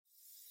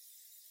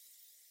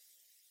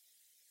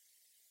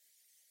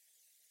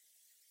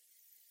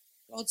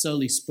God's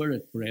Holy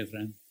Spirit,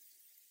 brethren,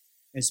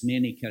 has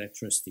many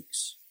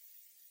characteristics.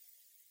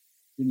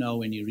 You know,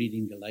 when you read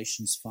in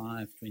Galatians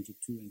 5:22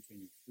 and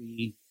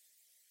 23,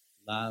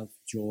 love,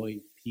 joy,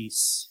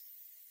 peace,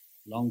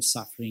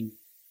 long-suffering,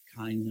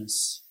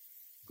 kindness,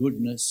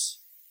 goodness,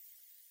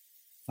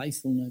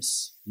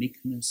 faithfulness,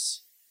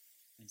 meekness,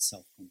 and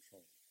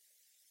self-control.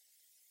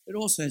 It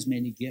also has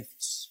many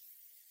gifts.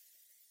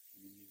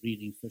 And when you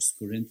read in 1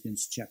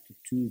 Corinthians chapter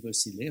 2,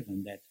 verse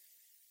 11, that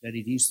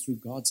it is through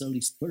God's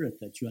Holy Spirit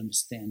that you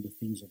understand the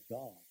things of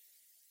God.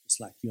 It's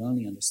like you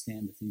only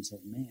understand the things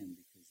of man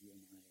because you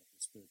and I have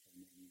the Spirit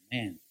of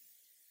man.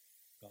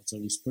 God's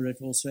Holy Spirit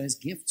also has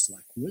gifts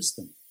like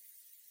wisdom,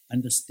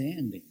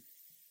 understanding,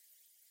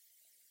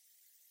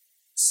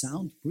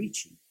 sound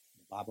preaching.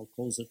 The Bible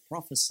calls it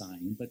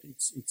prophesying, but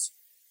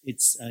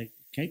it's a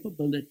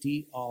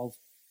capability of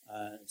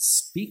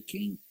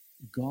speaking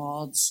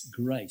God's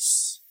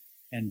grace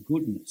and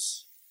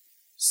goodness.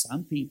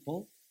 Some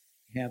people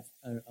have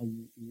a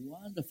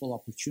wonderful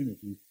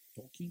opportunity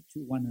talking to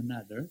one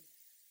another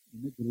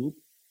in a group,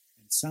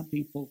 and some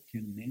people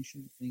can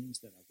mention things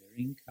that are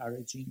very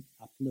encouraging,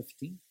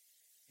 uplifting,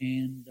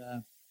 and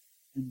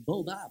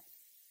build up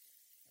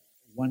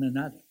one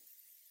another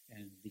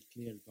and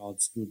declare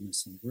God's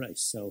goodness and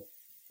grace. So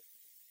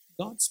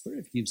God's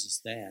Spirit gives us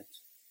that.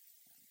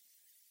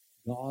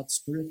 God's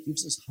Spirit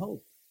gives us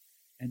hope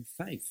and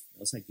faith.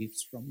 Those are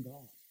gifts from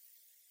God.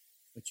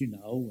 But you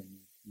know, when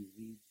you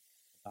read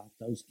about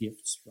those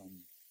gifts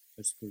from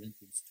 1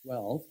 Corinthians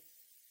 12,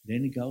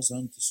 then it goes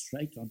on to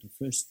straight onto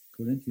 1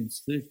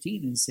 Corinthians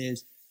 13 and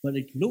says, but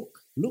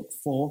look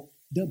for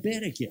the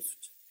better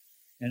gift.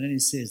 And then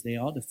it says, there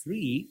are the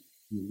three.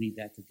 You read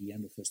that at the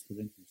end of 1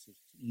 Corinthians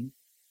 15.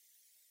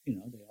 You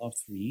know, there are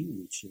three,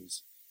 which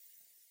is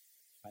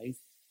faith,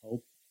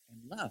 hope,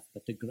 and love.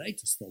 But the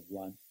greatest of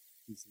one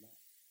is love.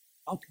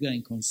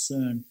 Outgoing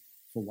concern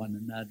for one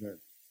another.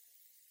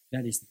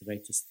 That is the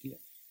greatest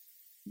gift.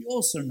 You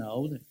also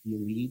know that you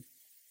read,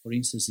 for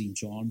instance, in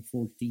John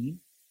 14,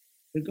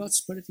 that God's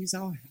Spirit is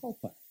our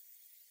helper. What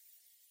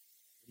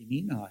do you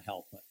mean our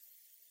helper?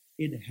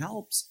 It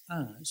helps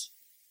us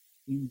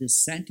in the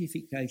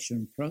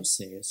sanctification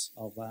process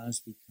of us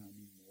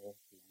becoming more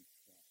like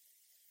God.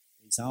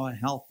 It's our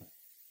helper.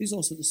 He's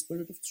also the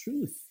Spirit of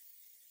truth.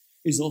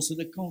 He's also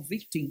the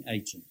convicting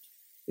agent.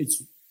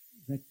 It's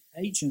that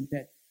agent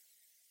that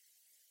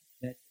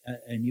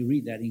and you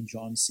read that in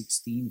John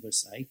 16,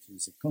 verse 8,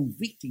 is a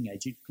convicting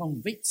agent. It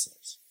convicts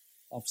us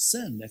of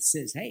sin that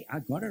says, hey, I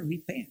got to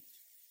repent.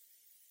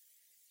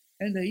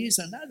 And there is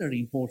another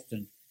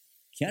important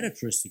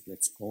characteristic,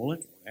 let's call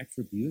it, or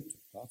attribute of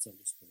God's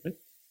Holy Spirit,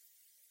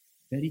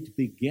 that it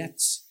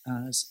begets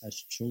us as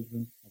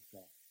children of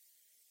God.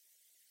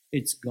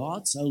 It's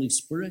God's Holy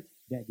Spirit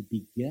that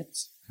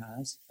begets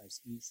us as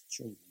His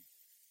children.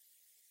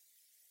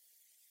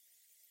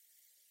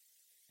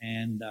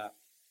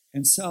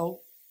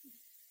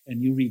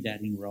 And you read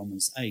that in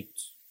Romans 8.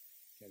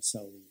 Okay,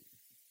 so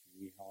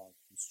we are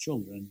His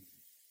children,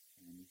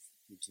 and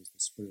He gives us the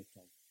spirit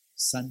of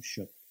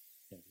sonship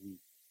that we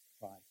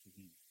cry to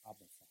Him, Abba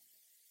Father.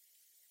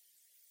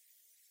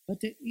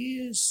 But there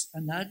is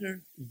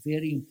another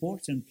very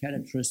important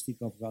characteristic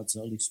of God's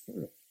Holy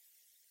Spirit.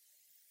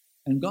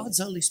 And God's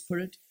Holy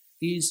Spirit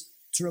is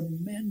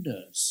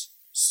tremendous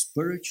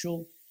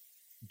spiritual,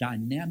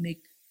 dynamic,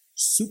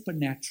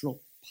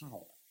 supernatural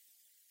power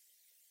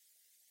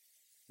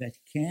that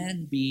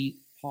can be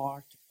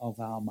part of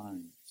our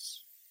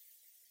minds,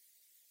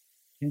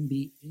 can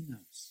be in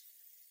us.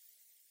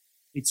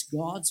 It's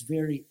God's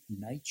very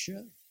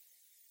nature,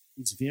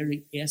 His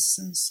very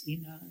essence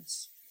in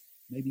us.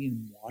 Maybe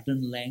in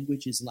modern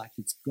language, it's like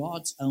it's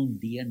God's own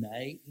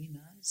DNA in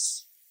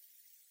us.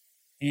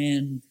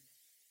 And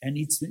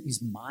it's His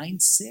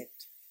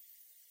mindset.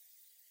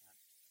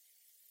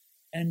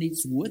 And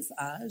it's with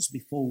us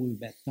before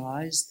we're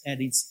baptized,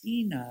 and it's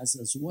in us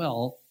as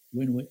well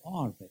when we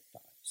are baptized.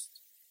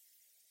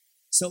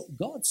 So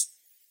God's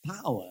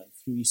power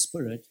through His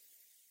Spirit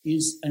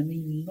is an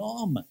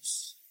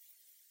enormous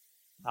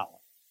power.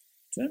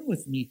 Turn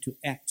with me to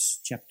Acts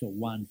chapter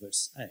 1,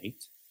 verse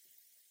 8.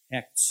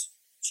 Acts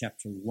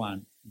chapter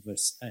 1,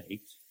 verse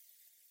 8.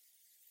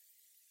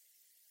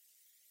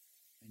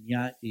 And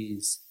here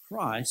is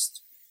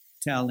Christ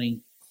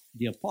telling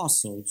the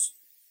apostles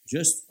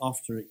just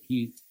after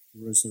He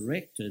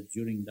resurrected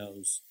during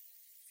those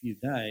few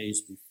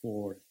days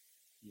before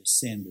He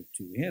ascended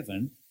to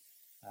heaven,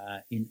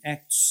 in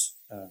Acts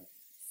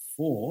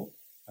 1,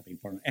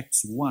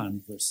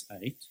 verse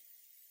 8.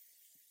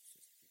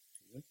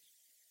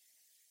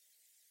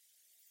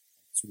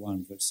 Acts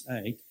 1, verse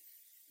 8,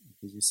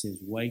 because it says,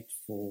 wait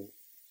for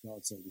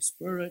God's Holy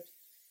Spirit,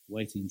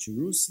 wait in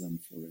Jerusalem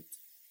for it.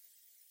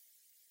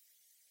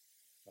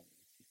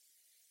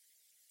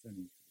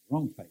 Turning to the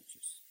wrong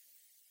pages.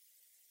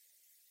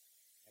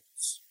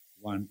 Acts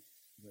 1,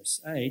 verse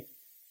 8,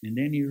 and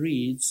then he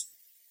reads,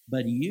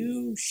 but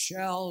you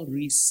shall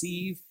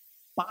receive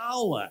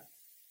power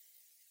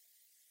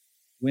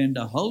when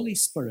the Holy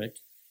Spirit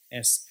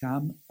has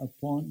come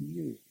upon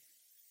you.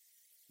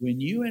 When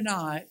you and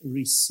I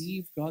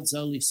receive God's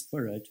Holy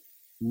Spirit,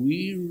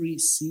 we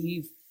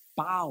receive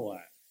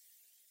power.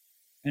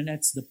 And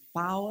that's the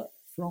power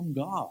from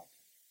God.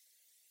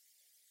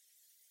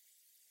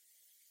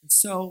 And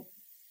so,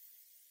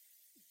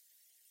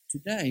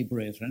 today,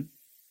 brethren,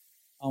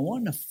 I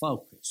want to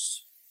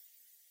focus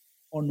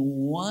on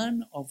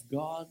one of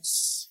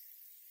God's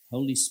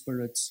Holy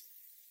Spirit's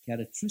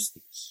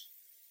characteristics,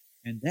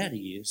 and that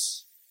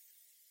is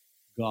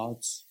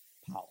God's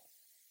power.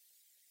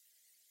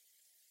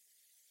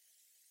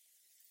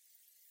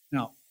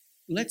 Now,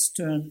 let's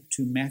turn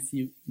to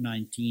Matthew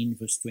 19,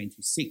 verse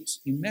 26.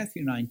 In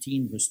Matthew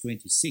 19, verse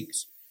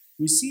 26,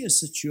 we see a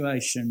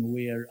situation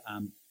where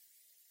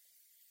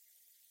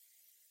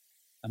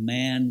a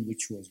man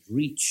which was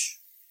rich,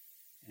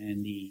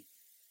 and he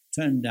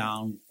turned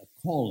down a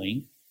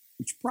calling,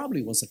 which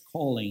probably was a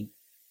calling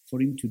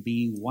for him to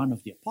be one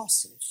of the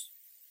apostles.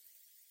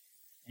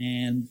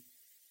 And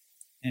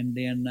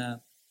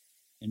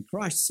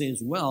Christ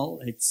says, well,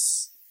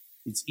 it's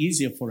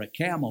easier for a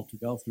camel to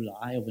go through the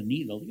eye of a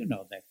needle. You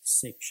know that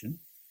section,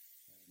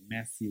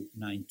 Matthew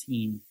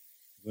 19,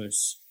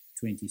 verse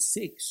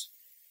 26.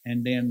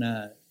 And then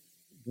the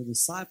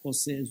disciple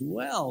says,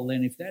 well,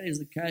 then if that is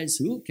the case,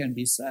 who can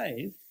be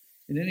saved?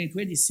 And then in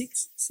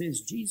 26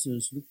 says,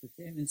 Jesus looked at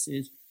them and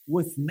says,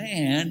 with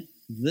man,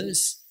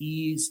 this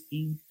is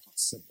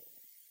impossible.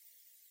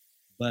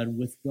 But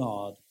with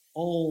God,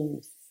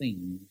 all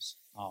things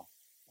are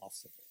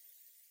possible.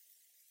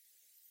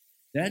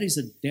 That is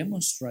a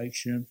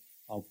demonstration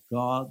of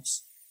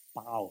God's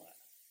power.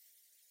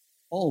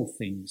 All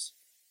things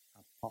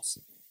are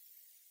possible.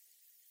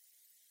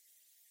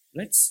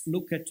 Let's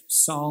look at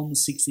Psalm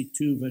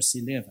 62, verse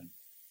 11.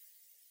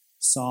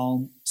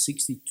 Psalm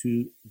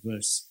 62,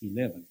 verse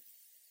 11. In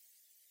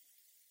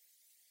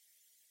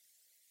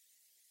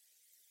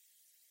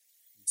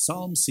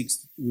Psalm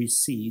 60, we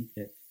see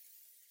that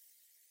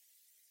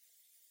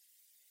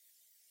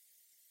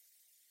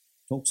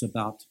talks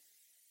about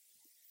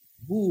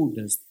who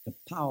does the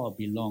power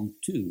belong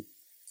to.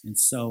 And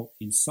so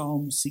in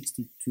Psalm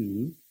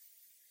 62,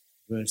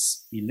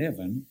 verse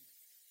 11,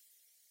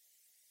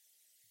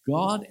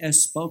 God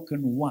has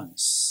spoken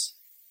once.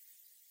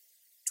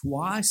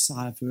 Twice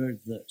I've heard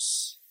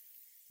this,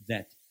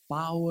 that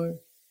power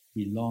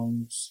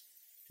belongs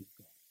to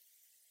God.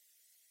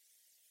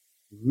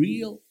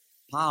 Real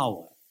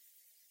power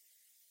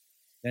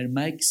that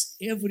makes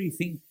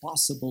everything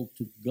possible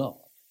to God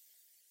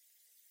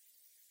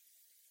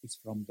is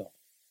from God.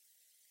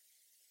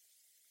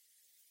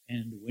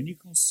 And when you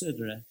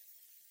consider that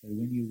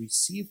when you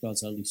receive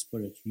God's Holy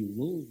Spirit, you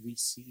will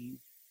receive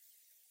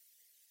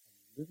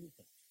a little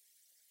bit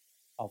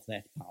of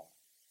that power.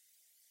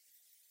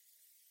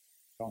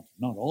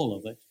 Not all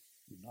of it.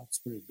 You're not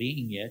spirit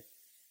being yet.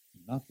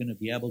 You're not going to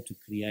be able to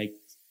create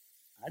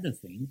other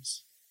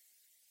things.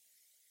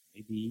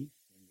 Maybe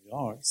when we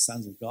are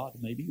sons of God,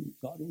 maybe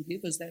God will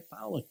give us that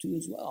power too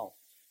as well.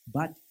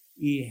 But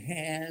He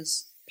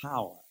has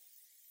power.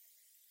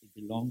 It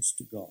belongs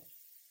to God.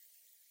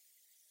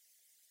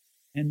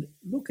 And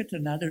look at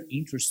another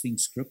interesting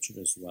scripture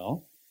as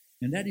well,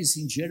 and that is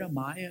in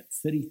Jeremiah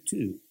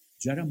 32.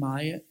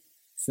 Jeremiah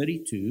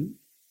 32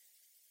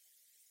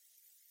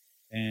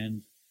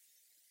 and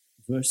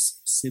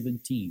verse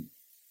 17.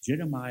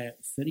 Jeremiah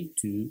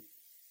 32,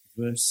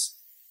 verse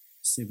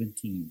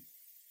 17.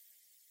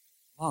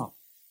 Ah,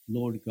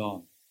 Lord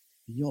God,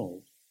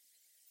 behold,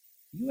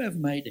 you have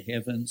made the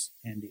heavens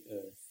and the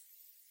earth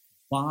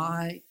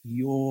by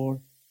your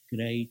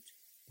great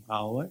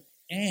power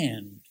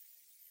and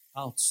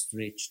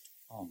outstretched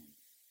arm.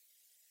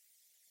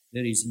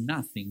 There is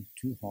nothing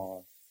too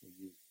hard for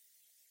you.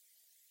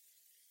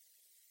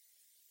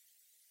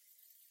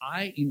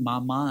 In my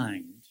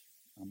mind,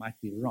 I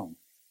might be wrong,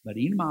 but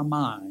in my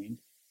mind,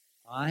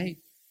 I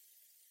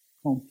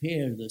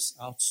compare this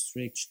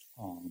outstretched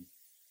arm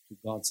to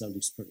God's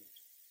Holy Spirit.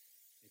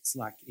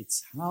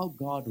 It's how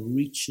God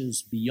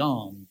reaches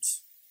beyond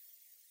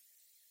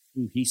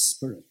through His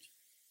Spirit.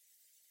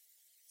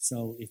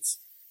 So it's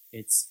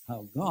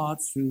how God,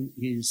 through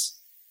His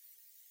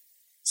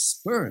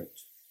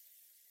Spirit,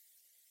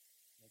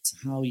 that's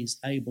how He's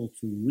able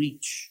to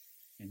reach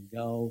and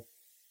go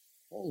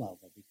all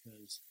over,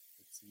 because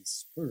it's His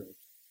Spirit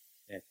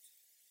that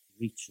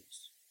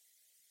reaches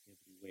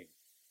everywhere.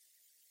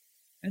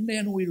 And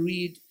then we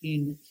read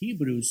in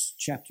Hebrews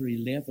chapter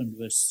 11,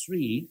 verse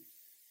 3,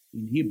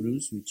 in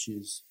Hebrews, which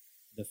is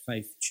the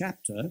faith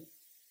chapter,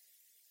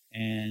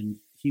 and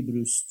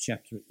Hebrews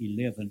chapter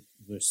 11,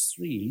 verse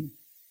 3,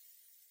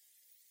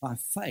 by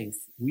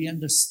faith we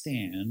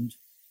understand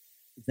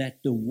that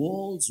the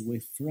worlds were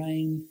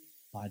framed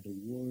by the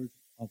word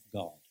of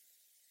God.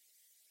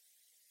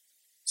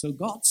 So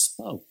God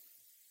spoke,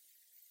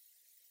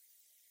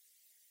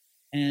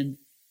 and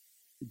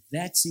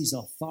that's His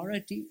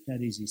authority,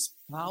 that is His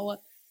power,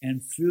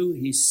 and through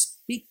His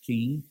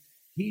speaking,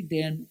 He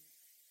then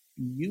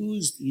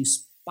used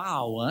His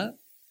power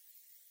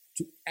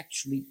to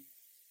actually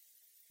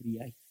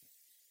create.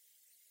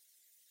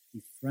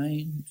 He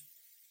framed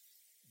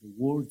the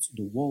worlds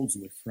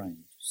were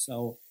framed.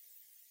 So,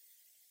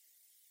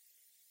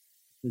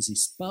 because he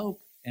spoke,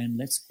 and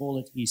let's call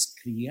it his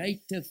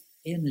creative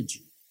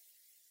energy,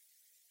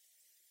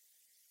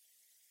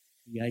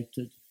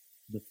 created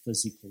the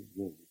physical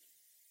world.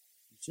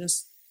 It's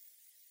just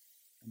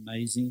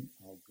amazing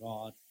how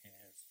God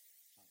has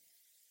power.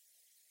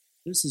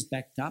 This is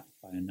backed up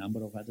by a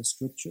number of other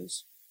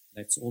scriptures.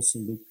 Let's also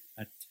look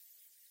at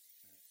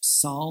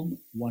Psalm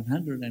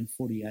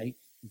 148,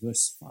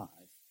 verse 5.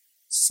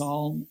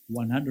 Psalm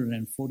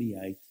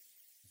 148,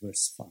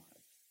 verse 5.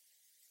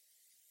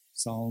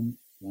 Psalm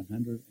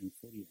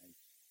 148,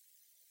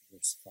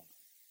 verse 5.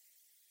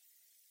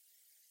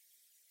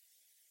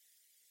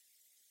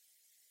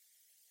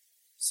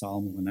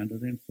 Psalm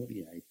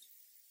 148,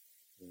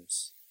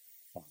 verse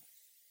 5.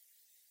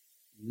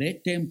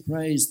 Let them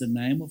praise the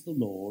name of the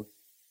Lord,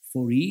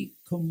 for he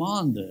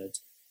commanded,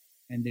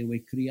 and they were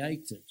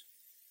created.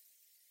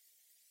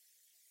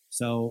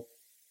 So,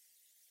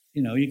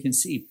 you can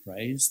see,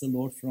 praise the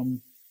Lord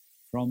from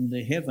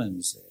the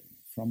heavens, and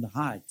from the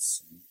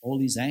heights, and all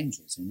his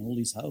angels, and all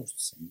his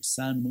hosts, and the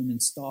sun, moon,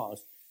 and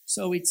stars.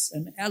 So it's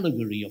an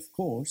allegory, of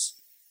course,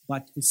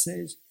 but it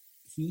says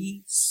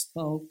he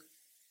spoke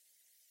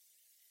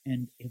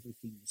and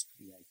everything was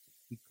created.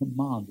 He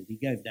commanded, he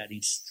gave that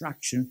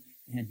instruction,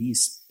 and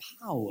his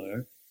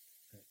power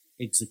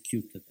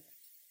executed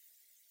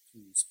that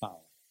through his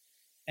power.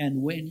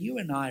 And when you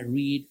and I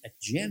read at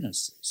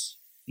Genesis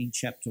in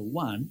chapter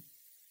 1,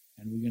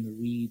 and we're going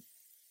to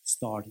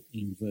start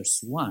in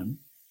verse 1,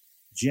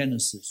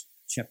 Genesis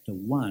chapter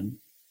 1,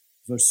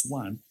 verse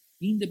 1,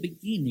 in the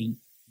beginning,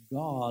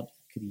 God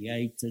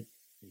created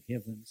the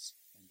heavens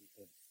and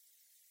the earth.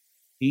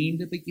 In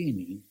the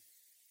beginning,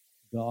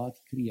 God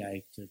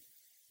created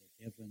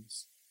the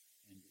heavens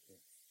and the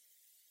earth.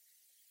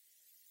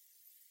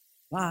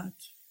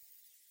 But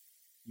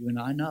you and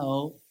I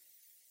know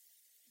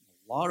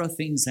a lot of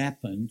things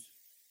happened,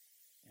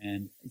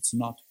 and it's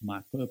not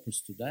my purpose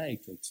today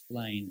to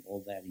explain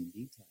all that in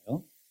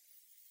detail,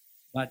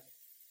 but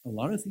a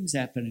lot of things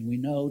happened, and we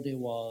know there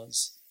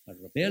was a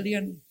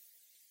rebellion,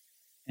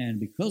 and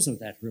because of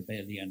that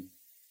rebellion,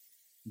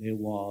 there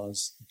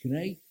was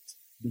great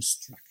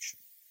destruction.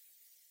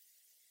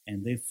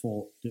 And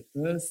therefore, the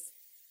earth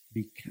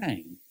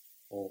became,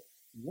 or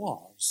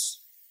was,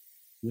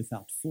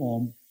 without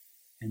form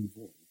and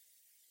void,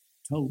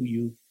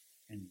 tohu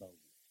and bohu.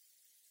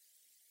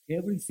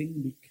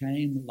 Everything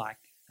became like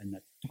an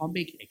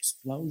atomic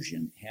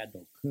explosion had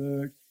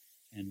occurred,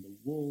 and the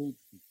world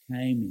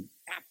became in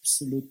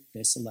absolute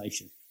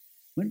desolation.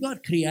 When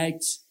God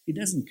creates, he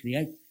doesn't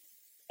create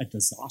a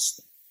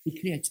disaster. He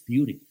creates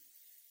beauty.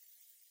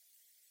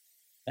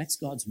 That's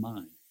God's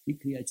mind. He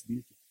creates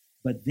beauty.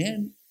 But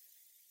then,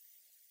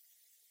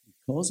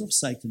 because of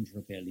Satan's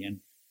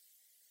rebellion,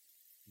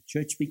 the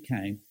church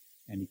became,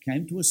 and it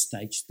came to a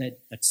stage that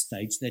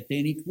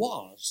then it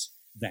was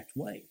that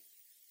way,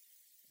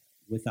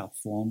 without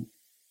form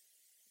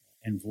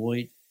and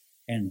void,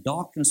 and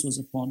darkness was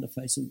upon the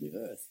face of the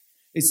earth.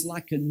 It's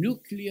like a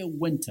nuclear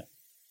winter.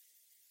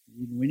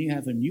 When you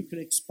have a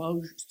nuclear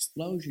explosion,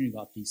 you've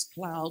got these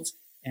clouds,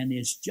 and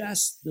there's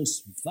just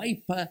this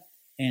vapor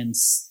and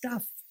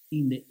stuff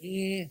in the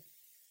air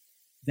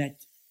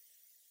that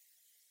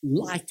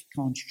light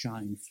can't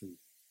shine through.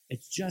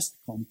 It's just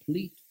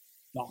complete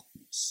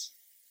darkness.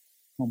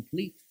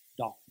 Complete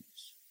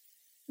darkness.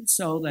 And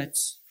so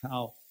that's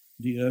how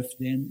the earth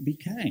then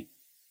became.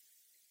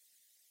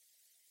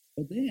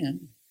 But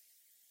then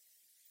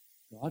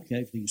God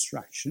gave the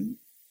instruction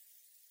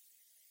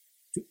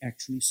to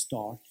actually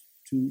start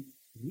to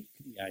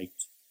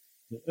recreate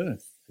the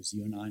earth, as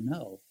you and I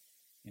know.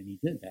 And he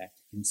did that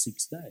in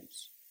 6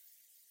 days.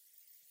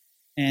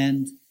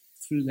 And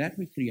through that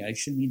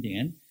recreation,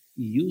 he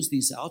used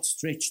his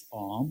outstretched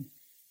arm,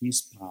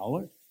 his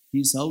power,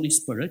 his Holy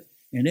Spirit,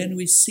 and then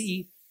we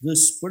see the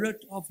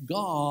Spirit of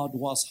God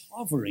was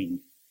hovering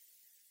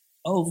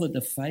over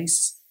the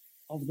face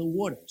of the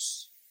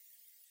waters.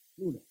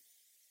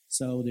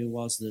 So there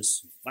was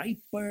this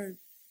vapor,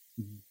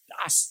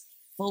 dust,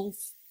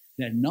 filth,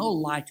 that no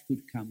light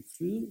could come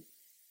through,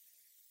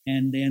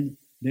 and then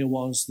there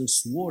was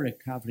this water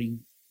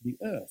covering the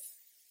earth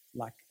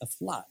like a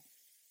flood.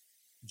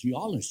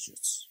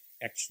 Geologists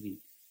actually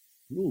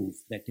prove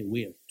that there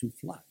were 2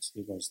 floods.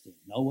 There was the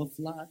Noah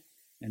flood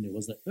and there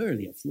was the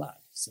earlier flood.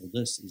 So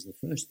this is the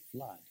first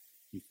flood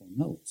before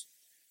Noah's.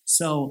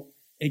 So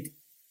and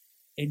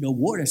the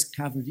waters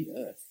covered the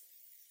earth.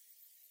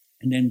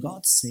 And then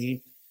God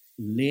said,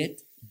 let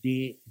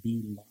there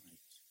be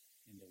light.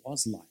 And there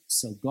was light.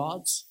 So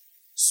God's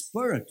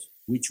Spirit,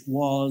 which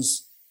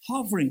was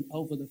hovering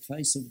over the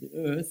face of the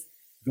earth,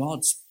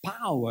 God's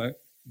power,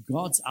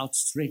 God's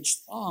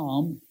outstretched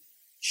arm,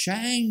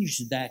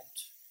 changed that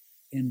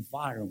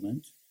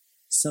environment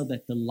so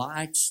that the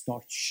light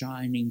starts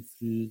shining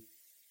through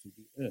to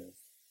the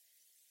earth,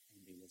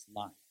 and there was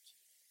light.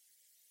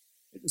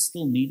 It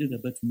still needed a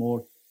bit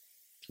more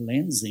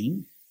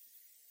cleansing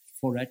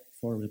for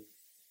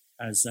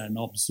as an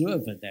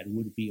observer that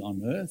would be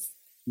on earth,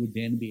 would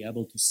then be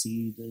able to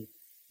see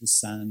the the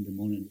sun, the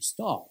moon, and the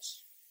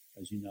stars.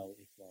 As you know,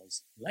 it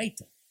was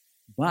later.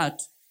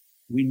 But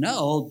we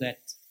know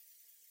that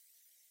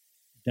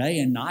day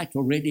and night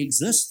already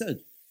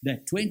existed,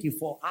 that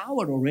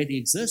 24-hour already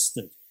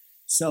existed.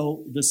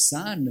 So the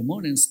sun, the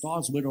moon, and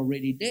stars were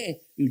already there.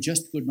 You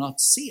just could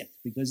not see it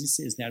because it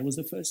says that was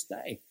the first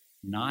day,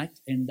 night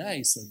and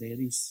day. So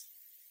there is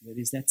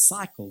that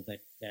cycle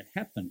that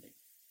happened.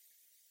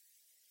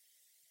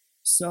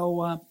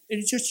 So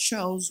it just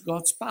shows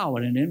God's power.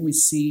 And then we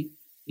see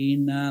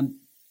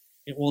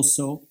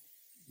also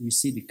we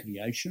see the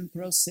creation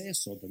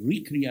process or the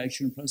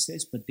recreation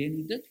process, but then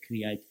he did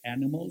create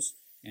animals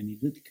and he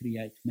did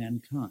create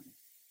mankind.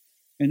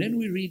 And then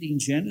we read in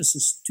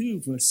Genesis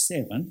 2, verse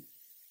 7,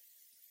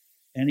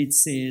 and it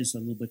says a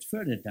little bit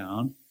further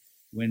down,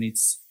 when it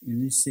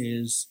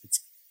says,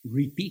 it's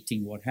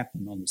repeating what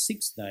happened on the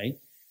sixth day,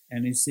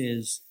 and it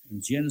says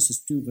in Genesis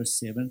 2, verse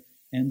 7,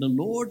 and the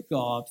Lord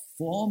God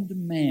formed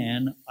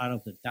man out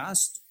of the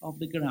dust of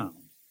the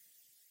ground.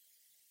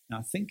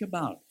 Now think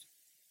about it.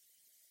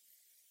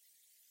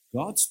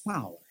 God's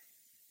power,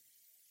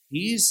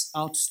 his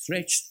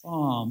outstretched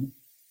arm,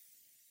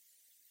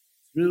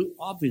 through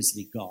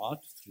obviously God,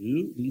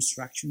 through the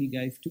instruction he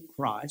gave to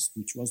Christ,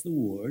 which was the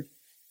Word,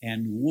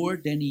 and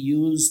Word then he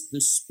used the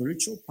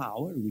spiritual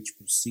power which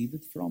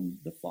proceeded from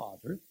the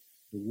Father.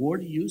 The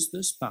Word used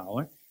this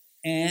power,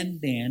 and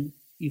then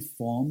he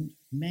formed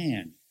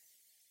man.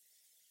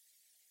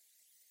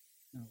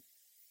 Now,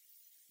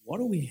 what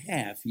do we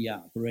have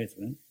here,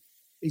 brethren,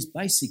 is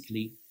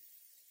basically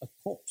a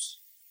corpse.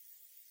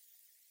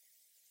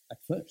 At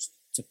first,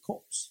 it's a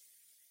corpse.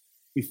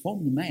 He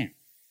formed man.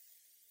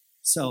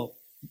 So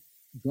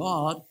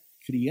God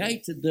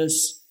created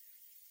this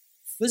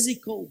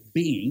physical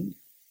being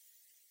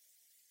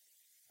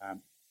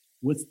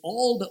with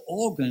all the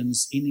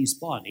organs in his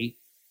body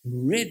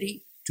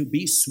ready to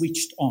be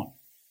switched on,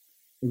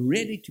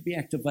 ready to be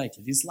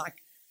activated. It's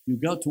like you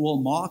go to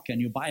Walmart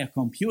and you buy a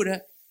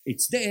computer.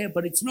 It's there,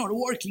 but it's not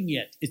working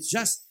yet. It's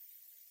just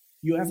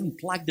you haven't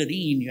plugged it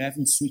in, you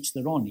haven't switched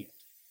it on yet.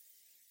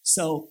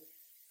 So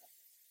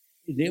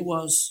there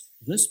was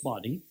this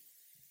body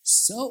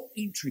so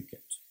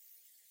intricate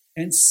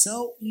and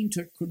so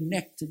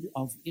interconnected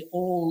of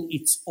all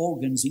its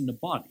organs in the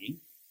body,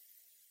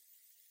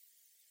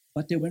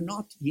 but they were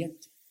not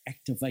yet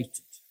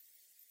activated.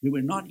 They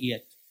were not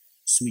yet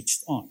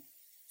switched on.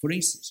 For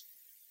instance,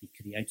 he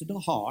created a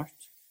heart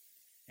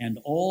and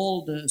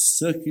all the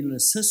circular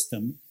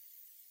system.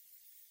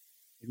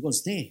 It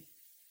was there,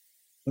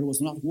 but it was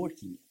not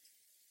working yet.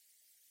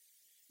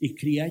 He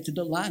created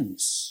the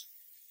lungs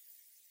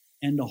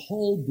and the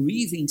whole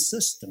breathing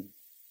system,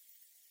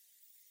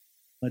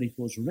 but it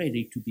was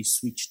ready to be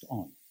switched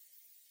on.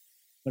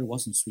 But it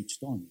wasn't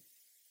switched on yet.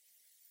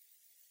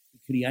 He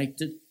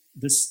created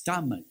the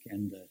stomach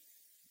and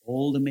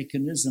all the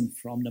mechanism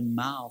from the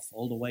mouth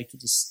all the way to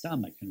the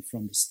stomach, and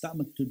from the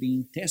stomach to the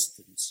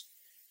intestines,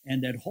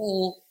 and that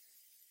whole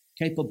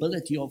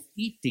capability of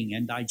eating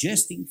and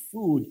digesting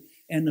food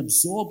and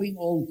absorbing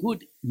all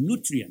good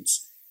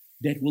nutrients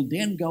that will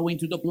then go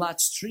into the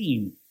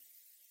bloodstream,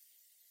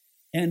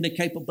 and the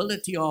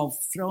capability of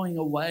throwing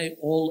away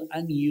all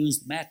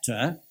unused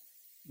matter.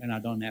 And I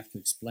don't have to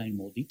explain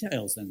more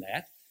details than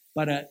that,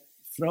 but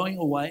throwing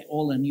away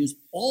all unused,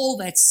 all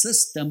that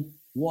system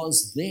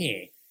was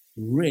there,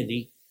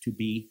 ready to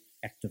be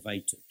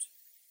activated.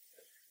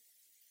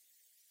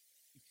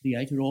 He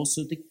created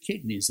also the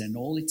kidneys and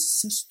all its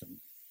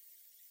system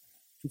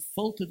to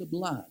filter the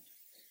blood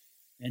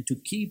and to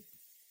keep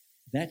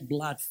that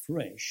blood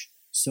fresh,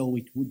 so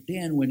it would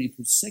then, when it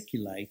would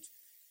circulate,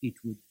 it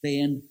would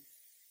then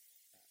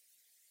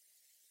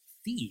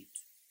feed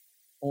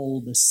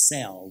all the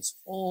cells,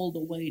 all the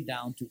way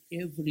down to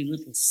every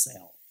little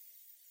cell.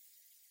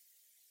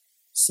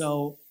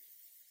 So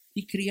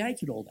he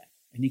created all that,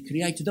 and he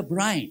created a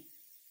brain.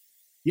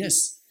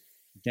 Yes,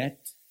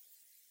 that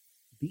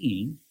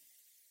being,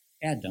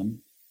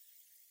 Adam,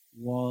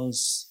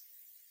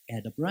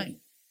 had a brain.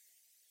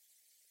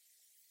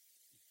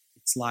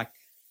 It's like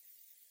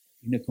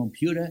in a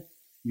computer,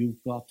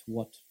 you've got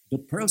the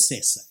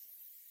processor,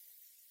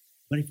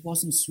 but it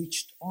wasn't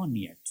switched on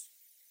yet.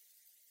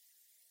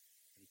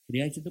 He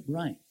created the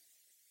brain,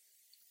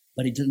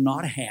 but it did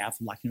not have,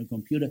 like in a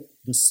computer,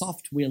 the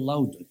software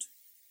loaded.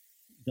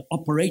 The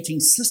operating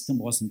system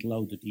wasn't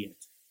loaded yet.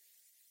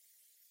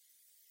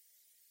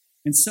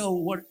 And so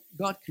what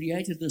God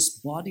created, this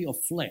body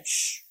of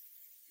flesh,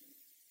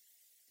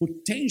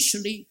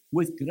 potentially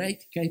with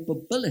great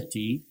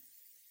capability,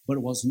 but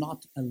it was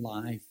not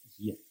alive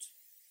yet.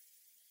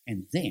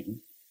 And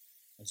then,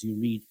 as you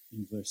read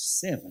in verse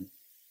 7,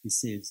 he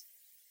says,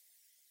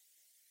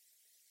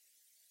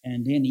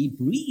 and then he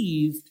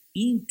breathed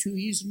into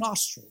his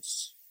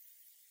nostrils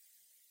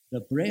the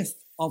breath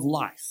of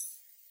life,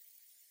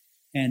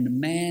 and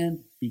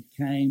man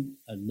became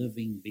a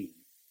living being.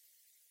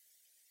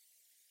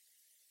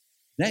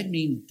 That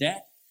means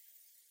that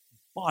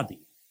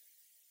body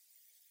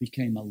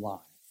became alive.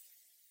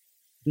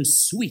 The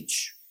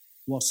switch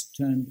was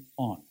turned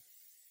on.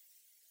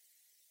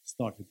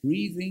 Started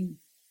breathing,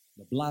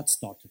 The blood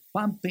started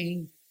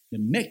pumping, the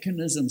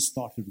mechanism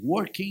started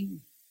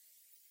working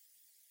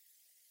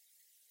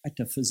at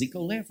a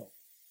physical level.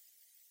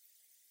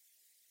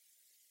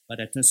 But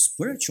at a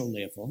spiritual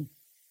level,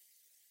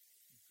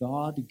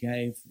 God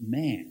gave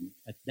man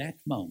at that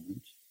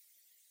moment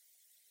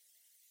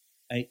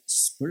a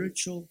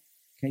spiritual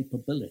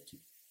capability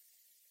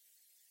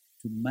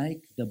to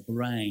make the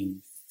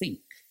brain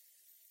think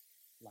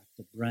like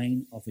the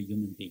brain of a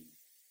human being.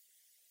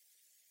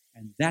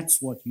 And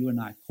that's what you and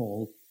I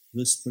call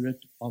the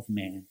spirit of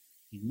man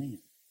in man.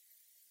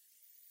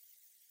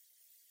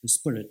 The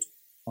spirit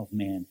of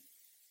man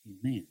in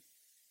man.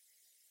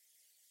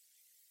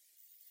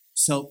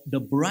 So the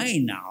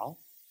brain now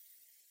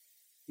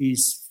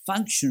is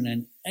functioning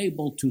and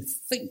able to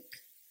think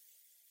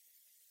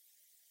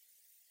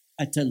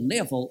at a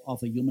level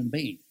of a human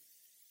being.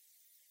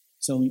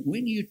 So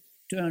when you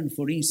turn,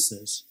 for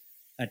instance,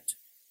 at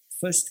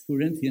 1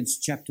 Corinthians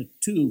chapter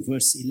 2,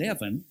 verse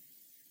 11,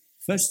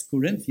 1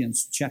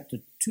 Corinthians chapter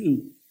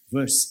 2,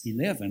 verse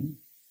 11,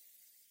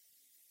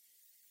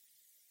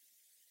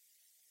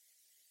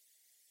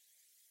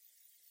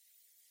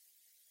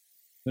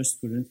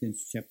 First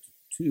Corinthians chapter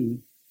 2,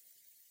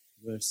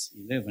 verse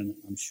 11.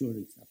 I'm sure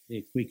it's up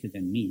there quicker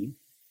than me.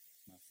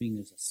 My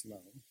fingers are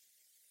slow.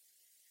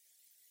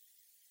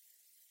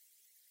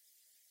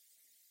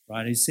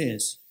 Right, it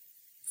says,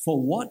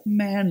 "For what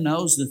man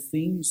knows the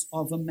things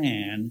of a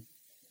man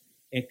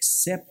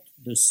except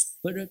the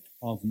spirit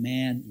of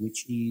man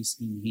which is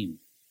in him?"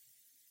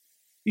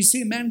 You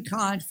see,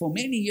 mankind, for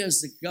many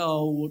years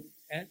ago,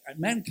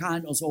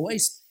 mankind was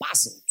always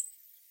puzzled.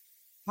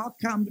 How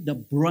come the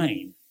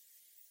brain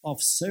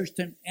of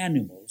certain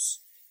animals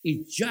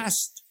is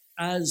just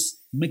as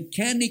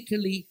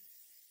mechanically,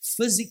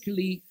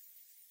 physically,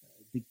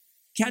 the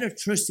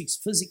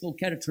physical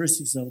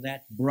characteristics of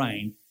that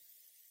brain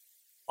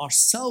are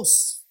so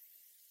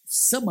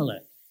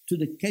similar to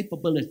the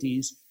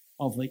capabilities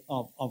of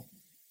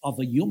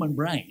a human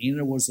brain, in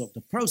other words, of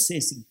the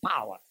processing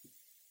power.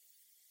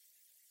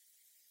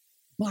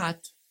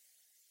 But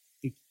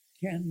it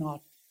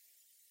cannot,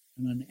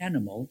 in an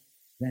animal,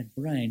 that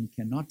brain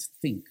cannot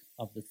think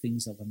of the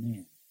things of a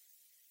man,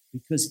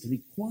 because it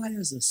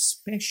requires a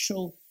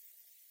special,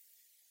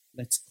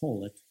 let's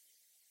call it,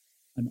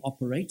 an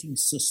operating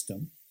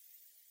system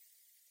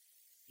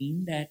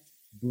in that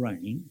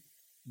brain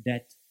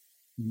that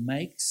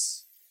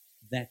makes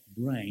that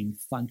brain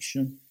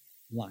function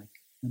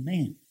like a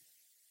man,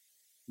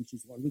 which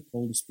is what we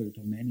call the spirit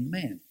of man in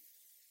man.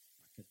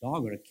 Like a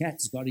dog or a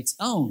cat's got its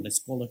own, let's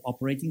call it,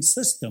 operating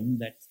system,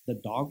 that the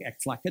dog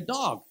acts like a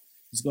dog.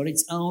 It's got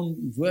its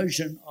own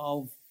version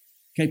of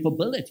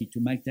capability to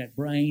make that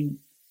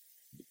brain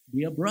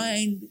be a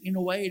brain in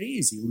a way it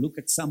is. You look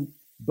at some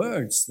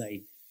birds,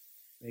 they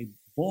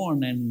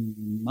born, and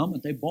the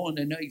moment they're born,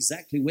 they know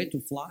exactly where to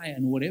fly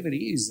and whatever it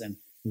is, and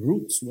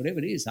roots, whatever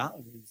it is,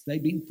 how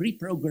they've been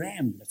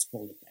pre-programmed, let's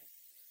call it that.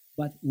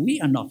 But we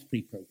are not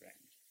pre-programmed.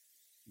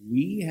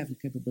 We have the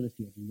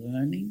capability of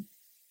learning.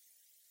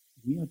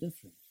 We are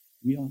different.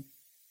 We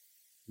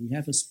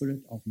have a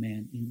spirit of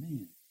man in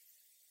man.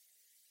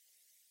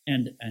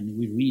 And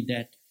we read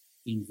that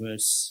in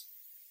verse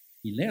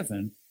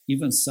 11,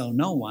 "Even so,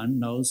 no one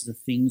knows the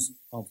things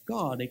of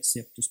God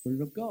except the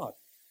Spirit of God."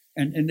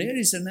 And there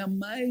is an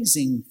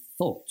amazing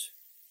thought.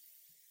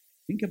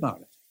 Think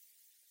about it.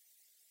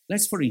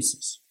 Let's, for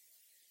instance,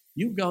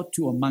 you go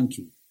to a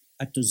monkey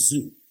at the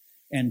zoo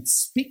and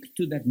speak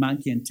to that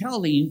monkey and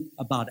tell him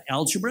about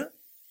algebra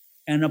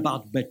and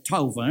about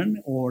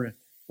Beethoven or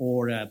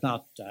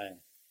about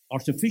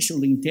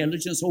artificial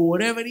intelligence or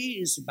whatever it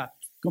is, about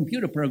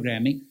computer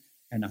programming,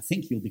 and I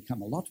think you'll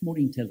become a lot more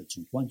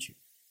intelligent, won't you?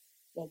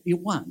 Well, you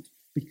won't,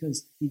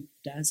 because he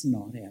does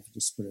not have the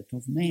spirit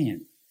of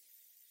man.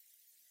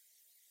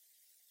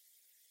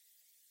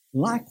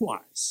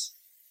 Likewise,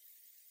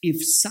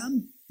 if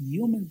some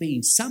human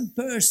being, some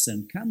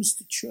person comes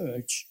to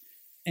church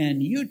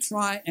and you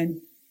try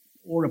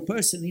or a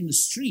person in the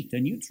street,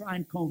 and you try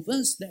and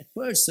convince that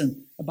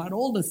person about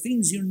all the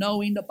things you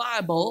know in the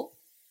Bible,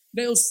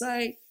 they'll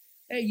say,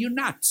 "Hey, you're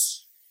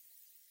nuts."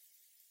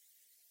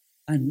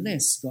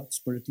 Unless God's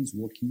Spirit is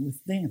working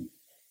with them.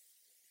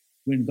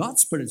 When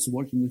God's Spirit is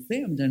working with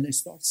them, then they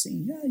start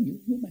saying, "Yeah,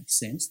 you make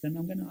sense. Then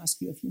I'm going to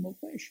ask you a few more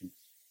questions."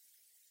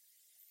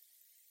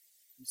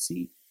 You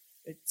see,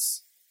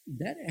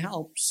 that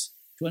helps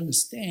to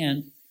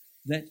understand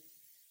that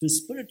the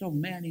spirit of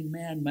man in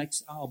man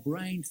makes our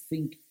brain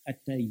think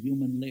at a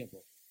human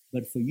level.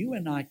 But for you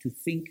and I to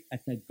think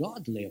at a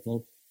God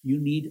level, you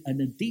need an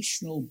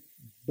additional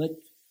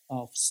bit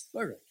of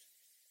spirit,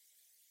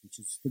 which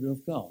is the Spirit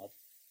of God,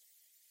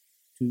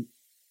 to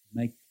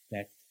make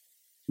that,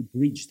 to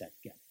bridge that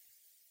gap.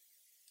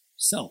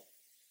 So,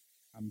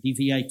 I'm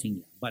deviating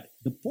here, but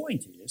the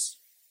point is,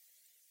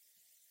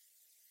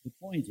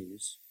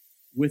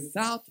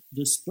 without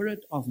the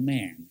spirit of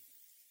man,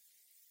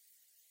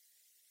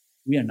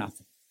 we are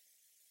nothing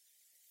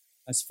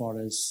as far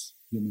as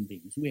human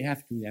beings. We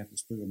have to have the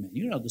spirit of man.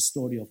 You know the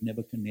story of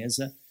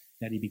Nebuchadnezzar,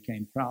 that he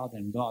became proud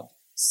and God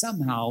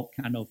somehow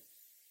kind of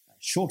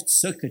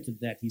short-circuited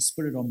that. His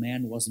spirit of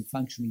man wasn't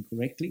functioning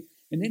correctly.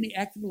 And then he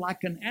acted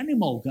like an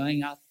animal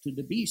going out to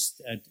the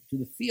beast, to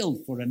the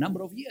field for a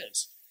number of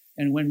years.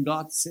 And when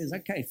God says,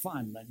 okay,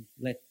 fine, then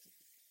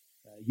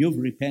you've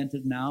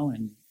repented now,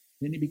 and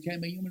then he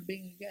became a human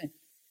being again.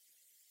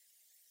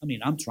 I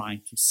mean, I'm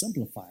trying to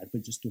simplify it,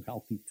 but just to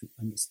help you to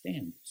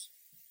understand this.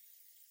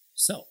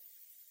 So,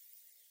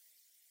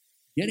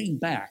 getting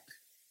back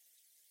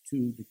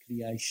to the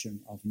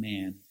creation of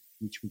man,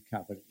 which we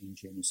covered in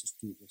Genesis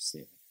 2, verse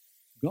 7.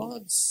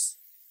 God's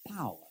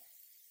power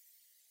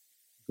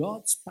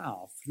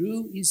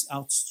through his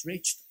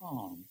outstretched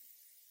arm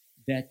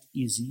that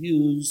is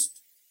used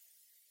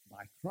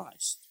by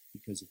Christ,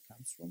 because it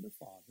comes from the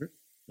Father,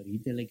 but he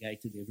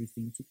delegated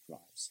everything to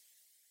Christ.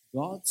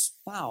 God's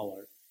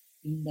power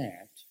in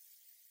that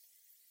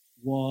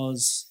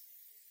was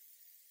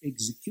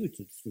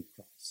executed through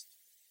Christ.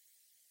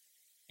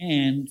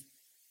 And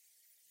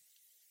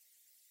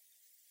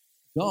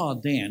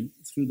God then,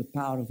 through the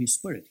power of his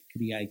Spirit,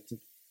 created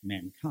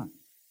mankind.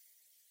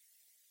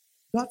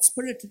 God's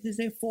Spirit,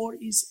 therefore,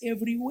 is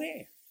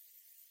everywhere,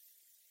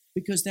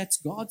 because that's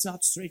God's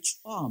outstretched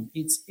arm.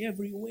 It's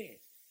everywhere.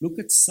 Look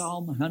at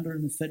Psalm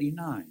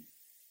 139.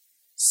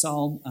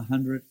 Psalm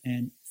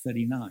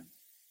 139.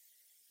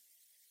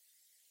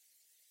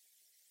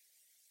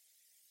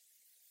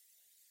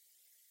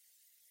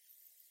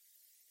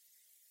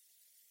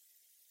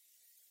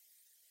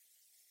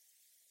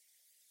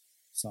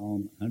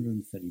 Psalm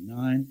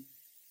 139,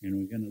 and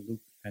we're going to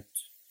look at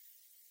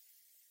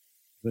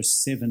verse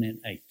 7 and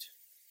 8.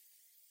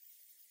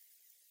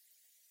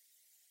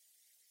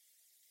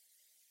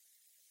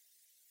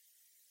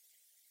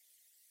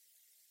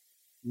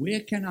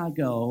 Where can I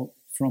go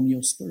from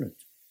your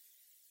spirit?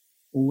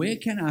 Or where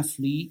can I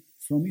flee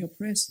from your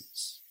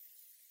presence?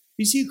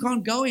 You see, you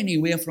can't go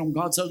anywhere from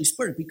God's Holy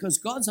Spirit, because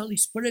God's Holy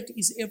Spirit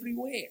is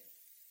everywhere.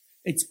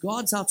 It's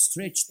God's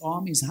outstretched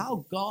arm is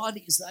how God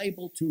is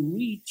able to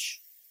reach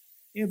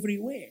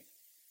everywhere.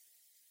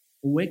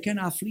 Where can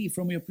I flee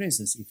from your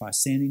presence? If I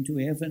ascend into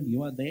heaven,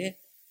 you are there.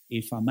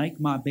 If I make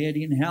my bed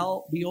in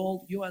hell,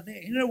 behold, you are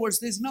there. In other words,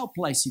 there's no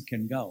place you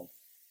can go.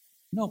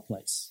 No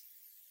place.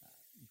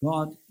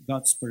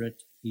 God's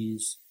Spirit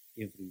is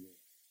everywhere.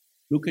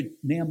 Look at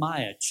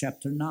Nehemiah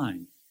chapter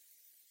 9.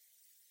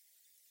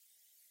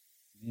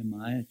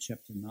 Nehemiah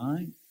chapter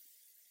 9.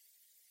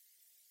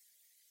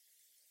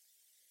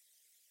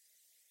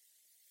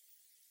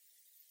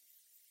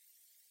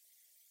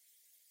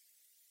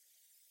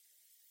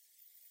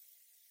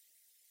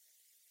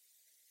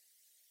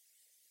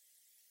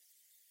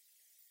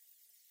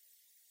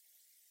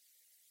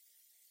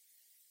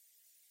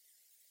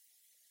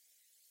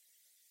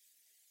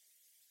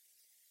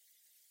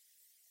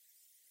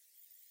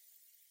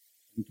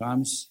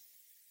 Sometimes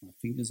my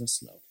fingers are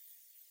slow.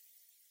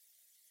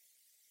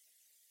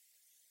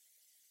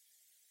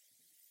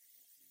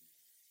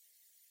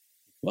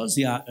 It was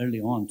here early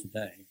on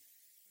today.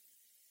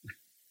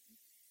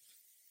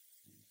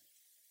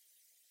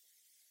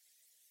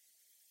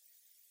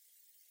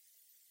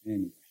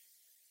 Anyway.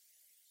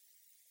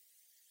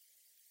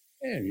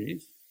 There it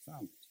is.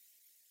 Found it.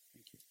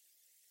 Thank you.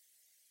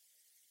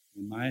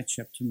 Nehemiah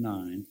chapter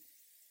 9,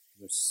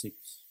 verse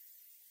 6.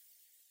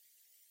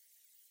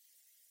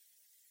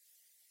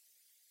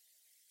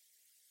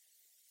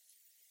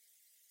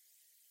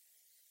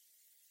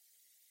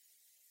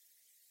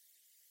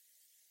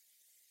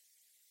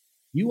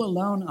 You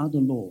alone are the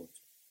Lord.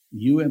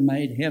 You have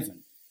made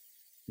heaven,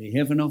 the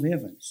heaven of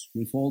heavens,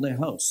 with all their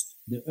host,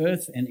 the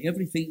earth and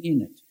everything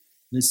in it,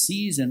 the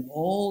seas and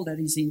all that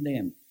is in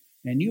them,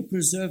 and you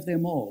preserve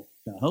them all.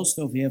 The host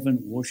of heaven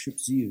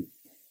worships you.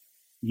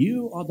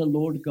 You are the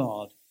Lord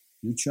God.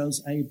 You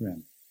chose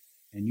Abram,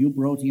 and you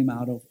brought him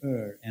out of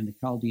Ur and the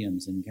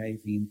Chaldeans and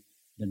gave him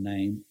the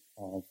name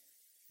of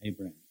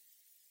Abram.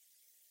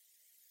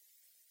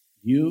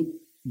 You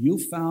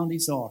found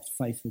his heart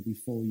faithful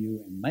before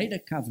you and made a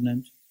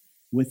covenant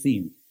with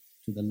him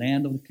to the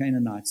land of the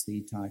Canaanites, the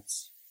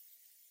Hittites,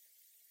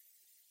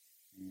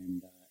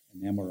 and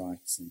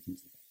Amorites and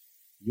things like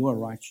that. You are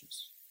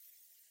righteous.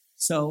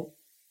 So,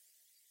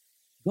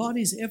 God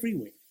is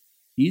everywhere.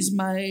 He's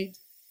made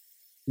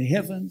the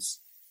heavens.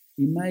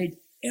 He made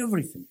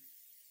everything.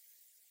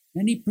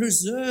 And he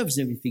preserves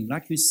everything,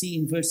 like you see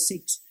in verse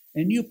 6.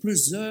 And you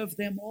preserve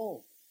them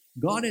all.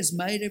 God has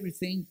made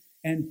everything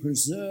and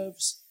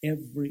preserves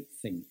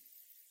everything.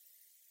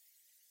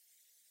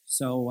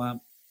 So,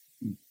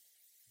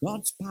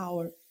 God's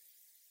power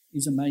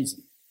is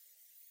amazing.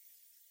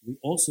 We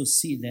also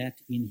see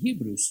that in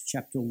Hebrews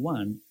chapter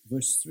 1,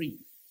 verse 3.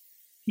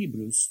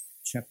 Hebrews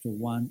chapter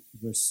 1,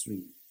 verse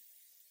 3.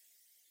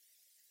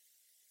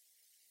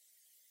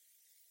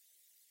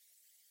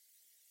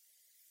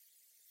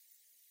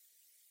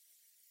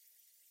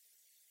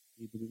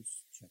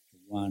 Hebrews chapter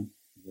 1,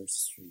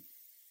 verse 3.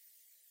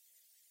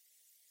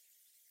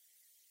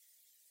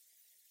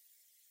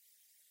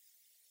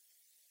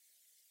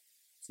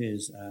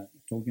 Says,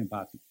 talking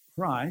about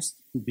Christ,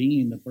 who being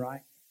in the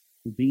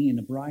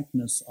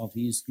brightness of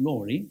his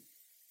glory,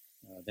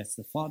 that's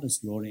the Father's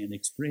glory and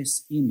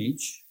express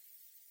image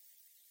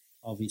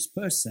of his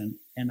person,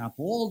 and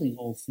upholding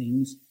all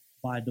things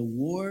by the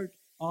word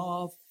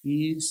of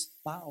his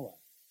power.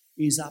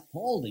 Is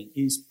upholding,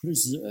 is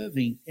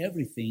preserving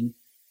everything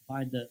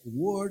by the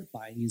word,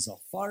 by his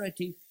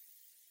authority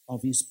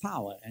of his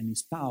power, and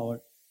his power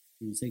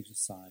is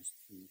exercised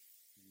through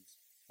his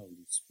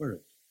Holy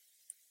Spirit.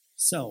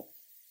 So,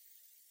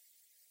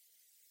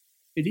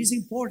 it is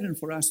important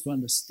for us to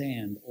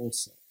understand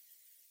also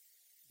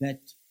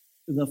that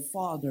the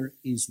Father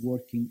is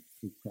working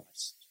through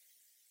Christ.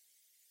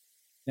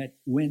 That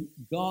when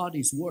God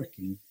is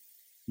working,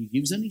 he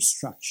gives an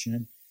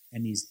instruction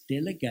and he's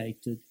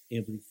delegated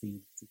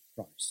everything to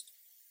Christ.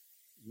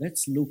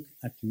 Let's look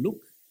at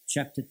Luke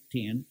chapter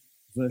 10,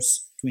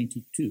 verse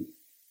 22.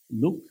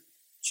 Luke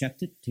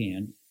chapter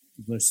 10,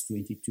 verse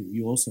 22.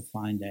 You also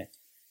find that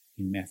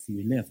in Matthew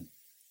 11.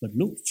 But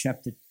Luke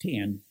chapter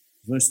 10,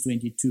 verse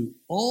 22,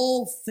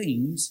 all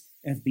things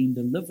have been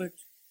delivered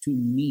to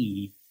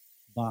me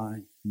by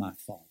my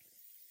Father.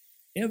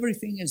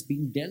 Everything has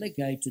been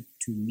delegated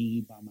to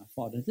me by my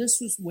Father. This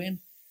was when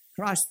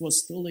Christ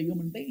was still a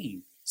human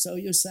being. So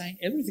you're saying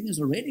everything has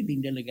already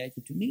been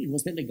delegated to me. It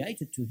was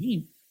delegated to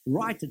him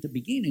right at the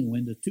beginning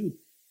when the two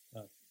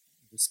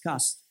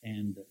discussed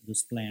and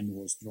this plan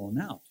was drawn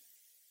out.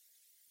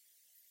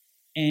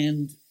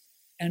 And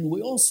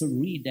we also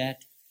read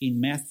that in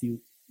Matthew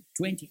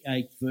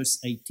 28, verse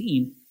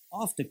 18,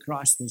 after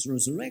Christ was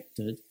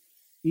resurrected,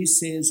 he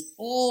says,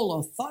 all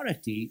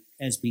authority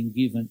has been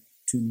given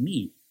to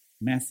me.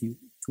 Matthew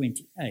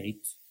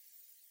 28,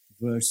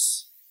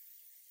 verse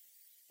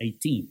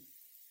 18.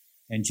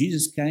 And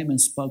Jesus came and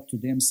spoke to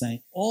them,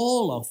 saying,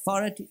 all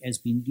authority has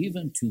been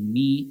given to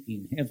me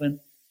in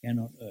heaven and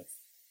on earth.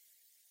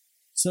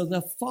 So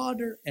the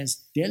Father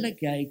has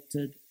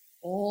delegated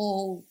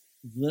all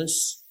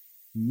this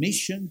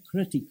mission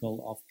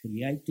critical of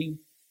creating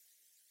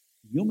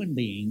human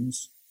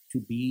beings to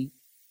be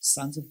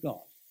sons of God.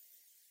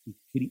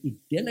 He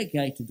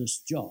delegated this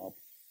job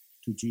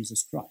to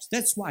Jesus Christ.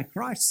 That's why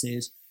Christ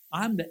says,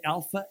 I'm the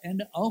Alpha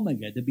and the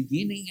Omega, the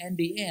beginning and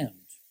the end.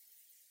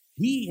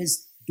 He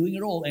is doing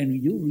it all.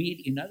 And you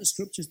read in other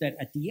scriptures that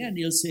at the end,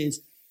 he says,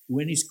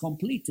 when it's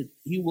completed,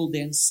 he will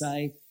then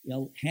say,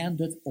 he'll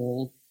hand it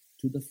all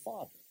to the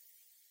Father.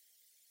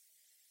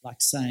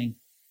 Like saying,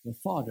 the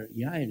Father,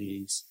 yeah, it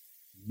is,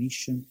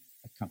 mission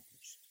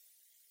accomplished.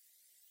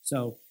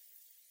 So,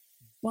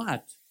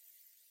 but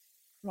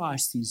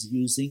Christ is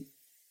using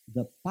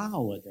the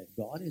power that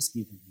God has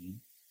given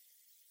him,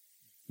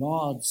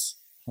 God's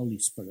Holy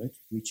Spirit,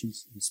 which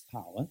is his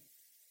power,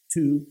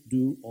 to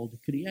do all the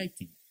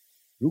creating.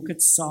 Look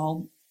at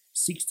Psalm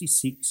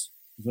 66,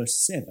 verse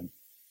 7.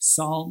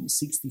 Psalm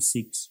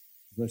 66,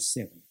 verse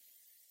 7.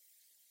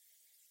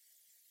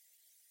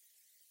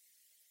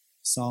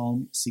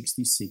 Psalm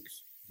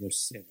 66, verse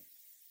 7.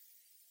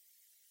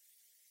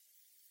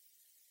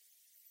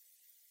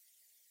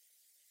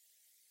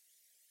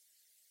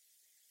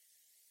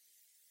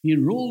 He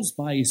rules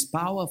by his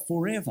power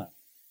forever.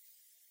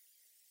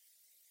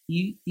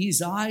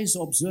 His eyes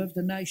observe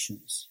the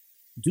nations.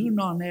 Do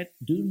not let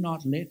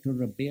the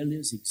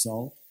rebellious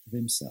exalt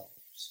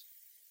themselves.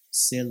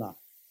 Selah.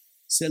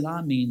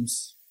 Selah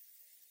means,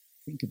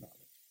 think about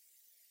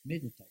it,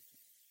 meditate,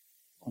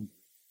 ponder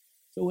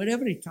it. So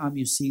every time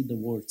you see the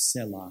word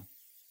Selah,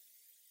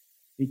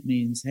 it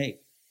means, hey,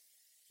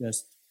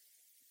 just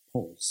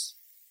pause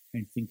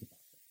and think about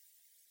that.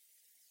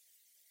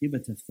 Give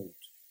it a thought.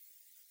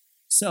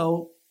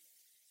 So,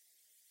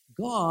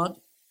 God,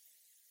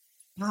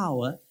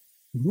 power,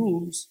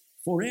 rules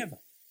forever.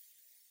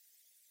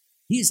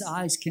 His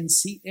eyes can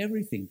see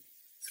everything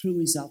through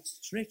his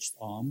outstretched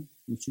arm,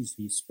 which is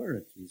his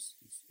spirit, his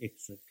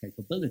extra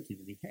capability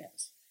that he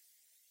has.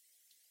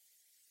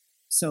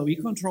 So he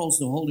controls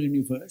the whole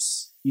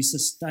universe. He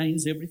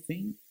sustains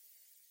everything,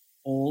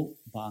 all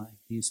by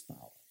his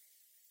power.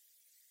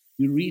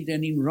 You read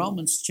that in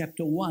Romans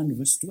chapter 1,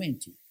 verse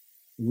 20.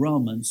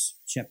 Romans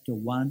chapter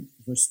 1,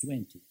 verse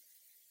 20.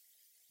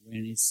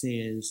 When it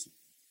says,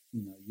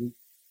 you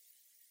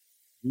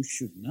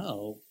should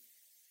know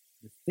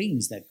the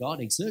things that God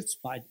exerts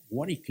by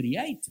what he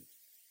created.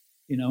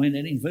 And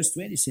then in verse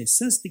 20 it says,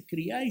 since the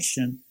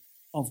creation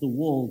of the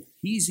world,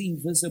 his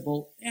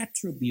invisible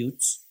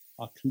attributes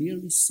are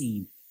clearly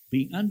seen,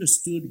 being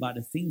understood by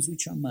the things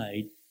which are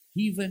made,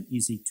 even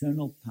his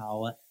eternal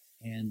power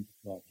and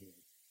Godhead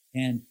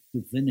and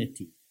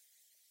divinity,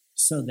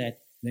 so that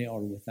they are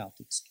without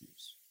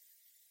excuse.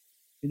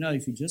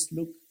 If you just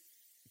look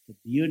at the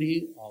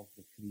beauty of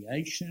the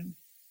creation,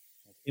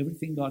 of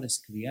everything God has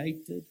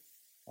created,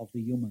 of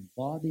the human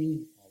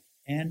body, of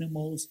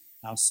animals,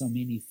 how so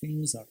many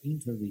things are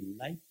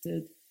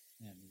interrelated,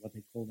 and what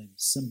they call them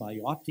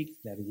symbiotic,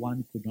 that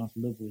one could not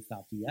live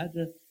without the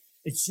other.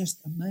 It's just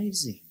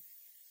amazing.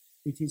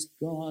 It is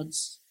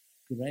God's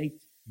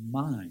great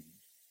mind.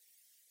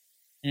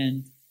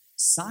 And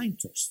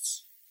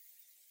scientists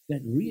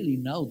that really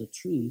know the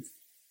truth,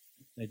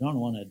 they don't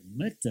want to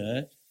admit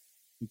it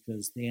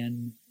because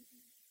then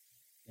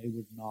they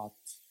would not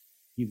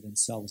give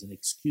themselves an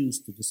excuse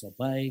to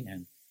disobey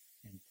and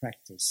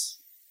practice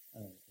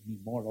an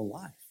immoral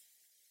life.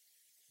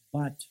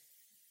 But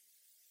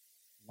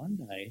one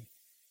day,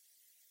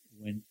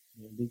 when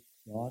they look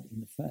God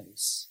in the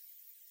face,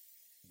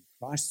 when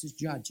Christ is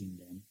judging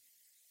them,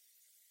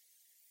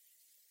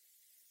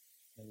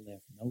 they will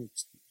have no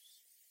excuse.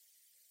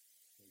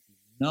 There will be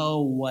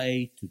no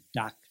way to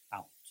duck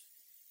out.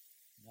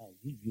 No,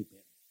 you knew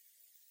better.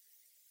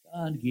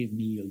 Don't give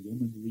me your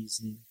human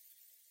reasoning.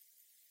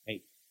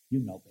 Hey, you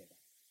know better.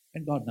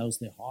 And God knows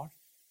their heart.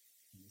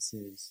 And He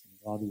says,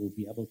 God will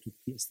be able to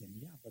pierce them.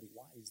 Yeah, but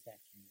why is that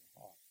in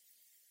your heart?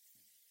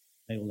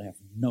 They will have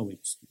no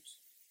excuse.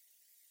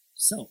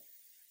 So,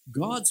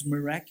 God's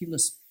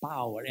miraculous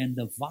power and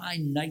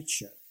divine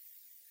nature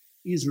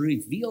is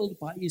revealed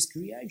by His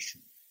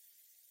creation.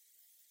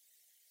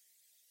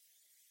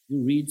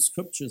 You read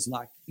scriptures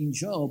like in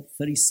Job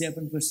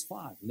 37 verse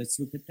 5. Let's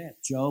look at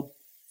that. Job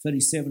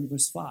 37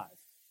 verse 5.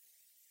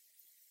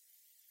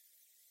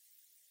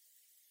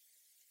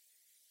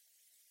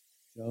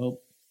 Job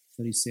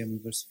 37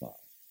 verse 5.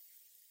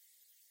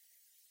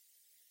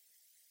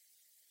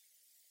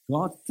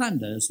 God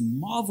thunders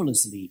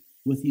marvelously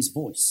with His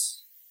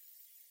voice.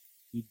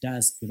 He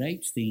does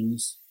great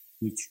things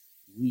which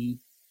we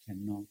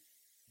cannot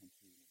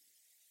comprehend.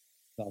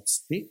 God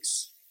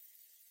speaks.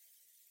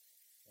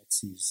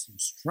 That's His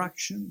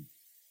instruction.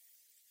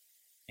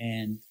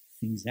 And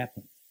things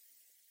happen.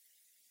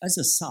 As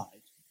a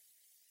side,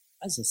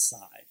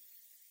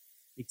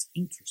 it's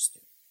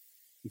interesting.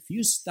 If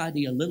you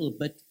study a little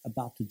bit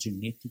about the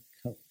genetic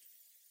code,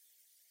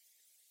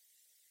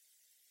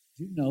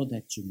 you know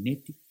that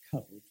genetic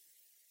code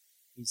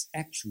is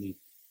actually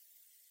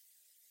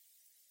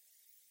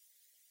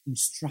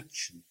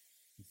instruction,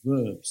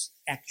 verbs,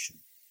 action,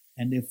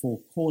 and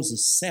therefore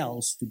causes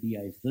cells to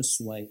behave this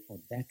way or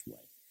that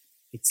way.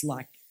 It's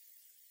like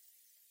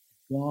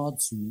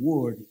God's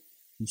word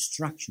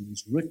instruction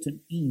is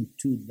written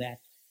into that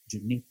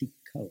genetic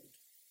code,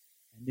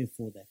 and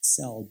therefore that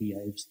cell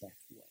behaves that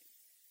way.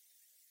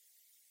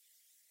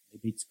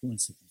 Maybe it's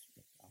coincidence,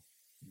 but I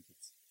think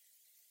it's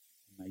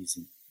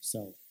amazing.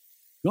 So,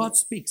 God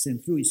speaks,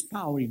 and through His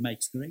power, He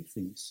makes great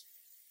things.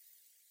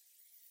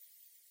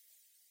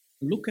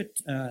 Look at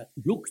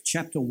Luke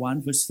chapter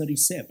 1, verse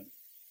 37.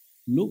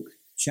 Luke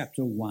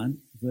chapter 1,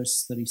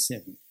 verse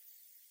 37.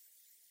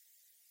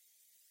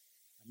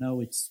 I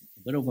know it's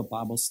a bit of a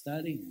Bible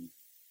study and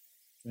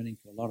turning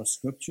to a lot of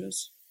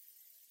scriptures.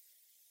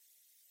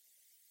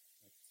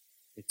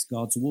 It's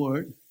God's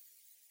word.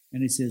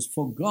 And it says,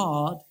 for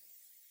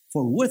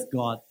with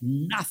God,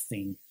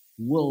 nothing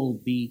will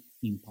be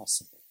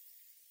impossible.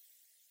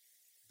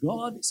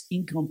 God's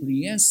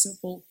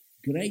incomprehensible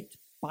great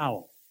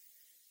power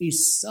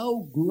is so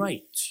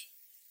great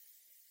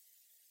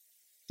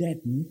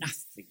that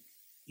nothing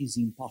is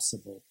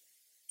impossible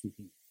to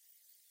Him.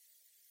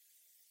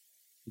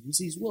 If it is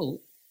His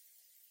will,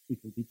 it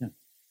will be done.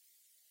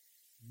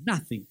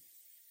 Nothing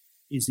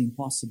is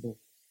impossible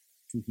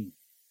to Him.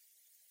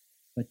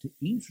 But the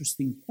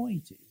interesting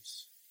point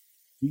is,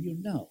 do you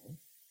know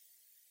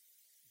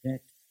that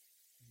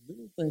a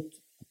little bit,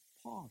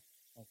 a part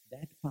of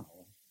that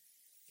power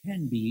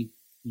can be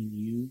in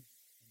you and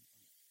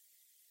I?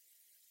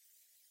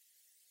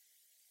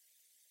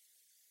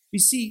 You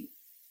see,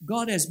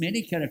 God has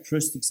many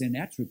characteristics and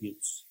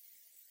attributes,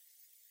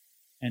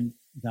 and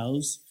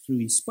those through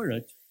His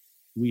Spirit,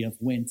 we have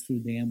went through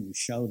them, we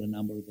showed a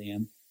number of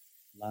them,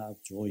 love,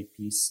 joy,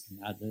 peace, and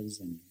others,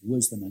 and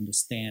wisdom,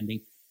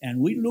 understanding, and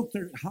we looked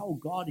at how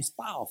God is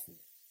powerful.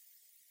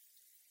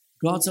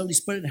 God's Holy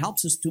Spirit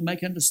helps us to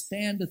make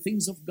understand the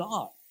things of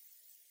God.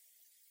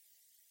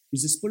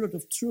 He's the Spirit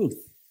of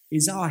truth.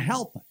 He's our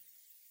helper.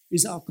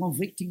 He's our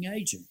convicting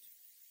agent.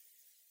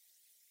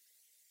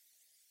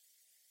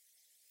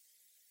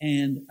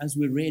 And as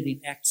we read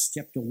in Acts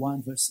chapter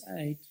 1, verse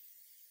 8,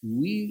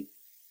 we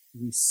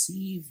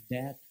receive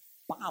that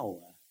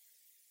power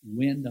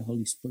when the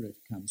Holy Spirit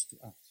comes to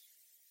us.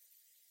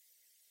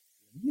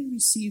 When we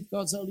receive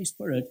God's Holy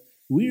Spirit,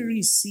 we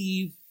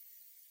receive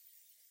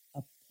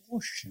a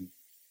portion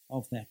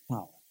of that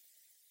power.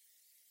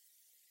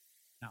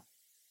 Now,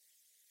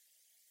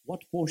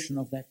 what portion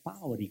of that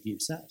power He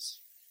gives us?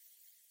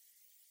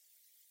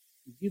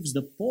 He gives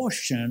the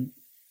portion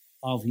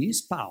of His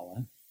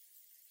power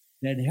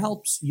that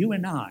helps you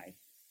and I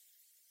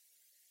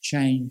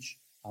change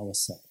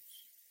ourselves.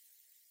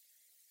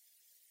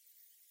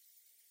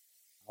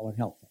 Our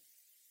helper.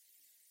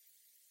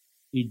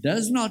 He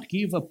does not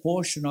give a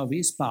portion of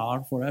His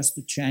power for us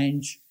to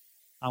change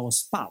our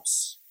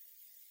spouse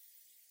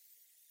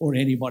or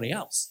anybody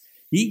else.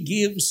 He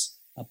gives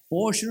a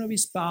portion of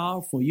His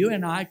power for you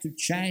and I to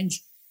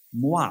change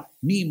moi,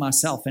 me,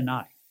 myself, and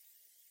I.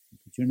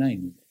 Put your name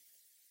in there.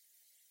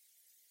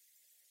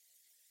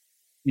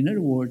 In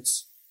other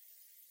words,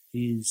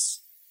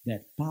 is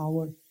that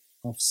power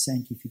of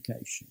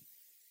sanctification.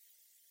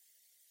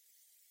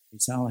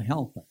 It's our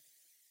helper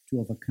to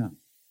overcome.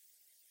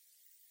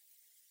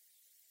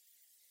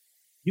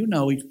 You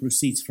know it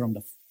proceeds from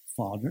the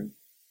Father.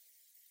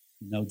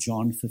 You know,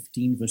 John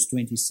 15, verse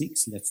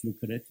 26, let's look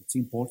at it. It's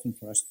important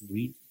for us to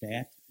read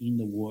that in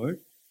the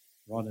Word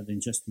rather than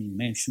just me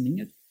mentioning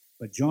it.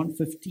 But John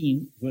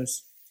 15,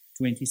 verse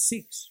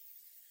 26,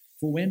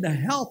 for when the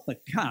Helper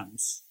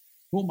comes,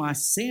 whom I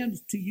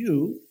send to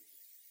you,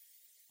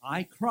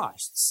 I,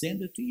 Christ,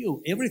 send it to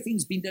you.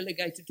 Everything's been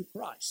delegated to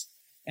Christ.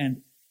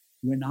 And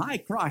when I,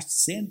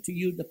 Christ, send to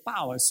you the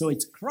power, so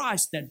it's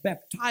Christ that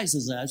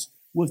baptizes us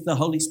with the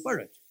Holy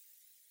Spirit,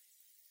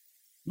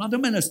 not the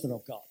minister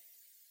of God.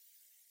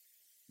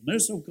 The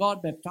minister of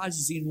God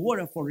baptizes you in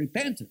water for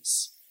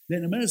repentance.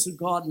 Then the minister of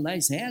God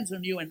lays hands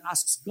on you and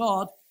asks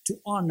God to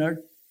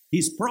honor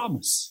his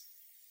promise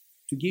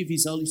to give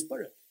his Holy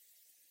Spirit.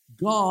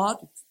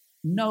 God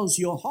knows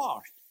your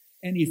heart.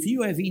 And if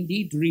you have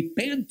indeed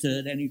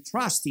repented and you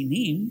trust in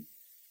him,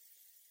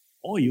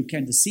 or you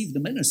can deceive the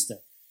minister,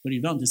 but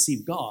you don't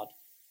deceive God.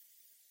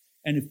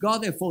 And if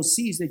God therefore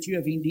sees that you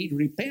have indeed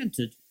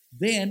repented,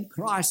 then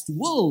Christ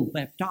will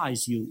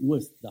baptize you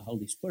with the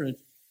Holy Spirit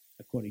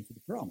according to the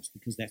promise,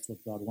 because that's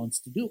what God wants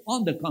to do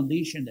on the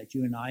condition that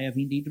you and I have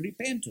indeed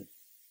repented.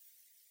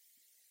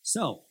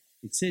 So,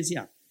 it says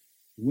here,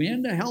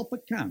 when the Helper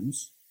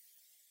comes,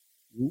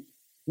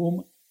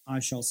 whom I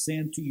shall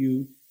send to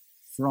you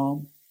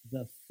from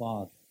the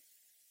Father,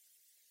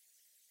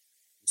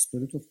 the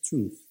Spirit of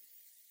truth,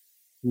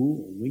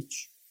 who or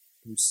which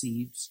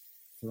proceeds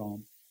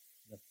from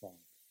the Father.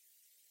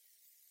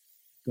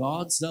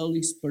 God's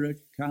Holy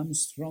Spirit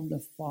comes from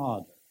the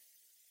Father.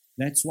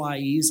 That's why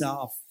he is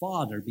our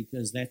Father,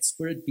 because that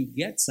Spirit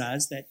begets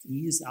us, that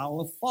he is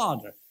our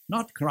Father.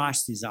 Not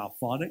Christ is our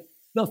Father,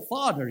 the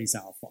Father is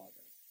our Father.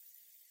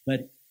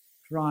 But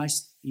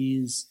Christ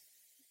is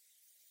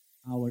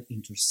our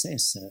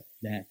intercessor,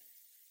 that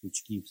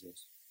which gives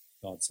us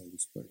God's Holy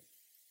Spirit.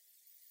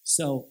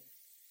 So,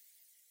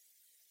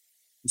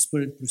 the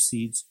Spirit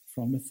proceeds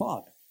from the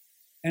Father.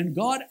 And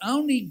God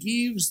only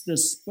gives the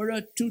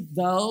Spirit to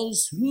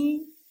those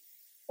who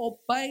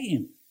obey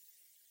him.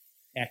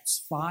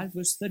 Acts 5,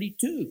 verse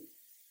 32.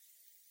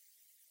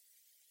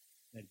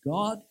 That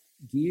God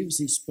gives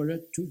his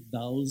Spirit to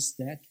those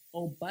that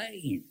obey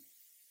him.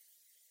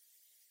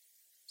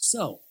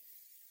 So,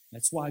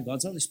 that's why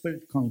God's Holy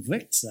Spirit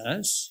convicts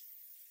us,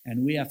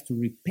 and we have to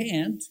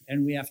repent,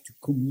 and we have to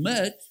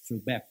commit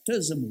through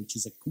baptism, which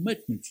is a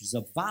commitment, which is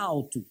a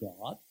vow to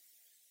God,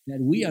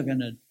 that we are going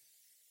to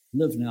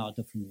live now a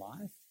different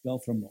life, go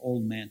from the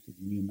old man to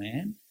the new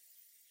man.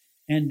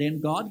 And then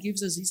God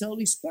gives us his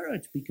Holy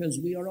Spirit because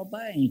we are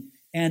obeying.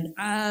 And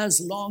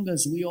as long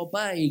as we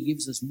obey, he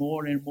gives us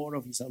more and more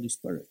of his Holy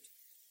Spirit.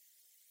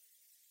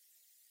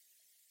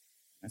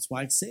 That's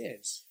why it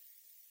says,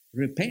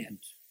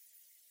 repent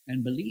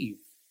and believe,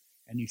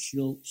 and you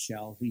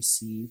shall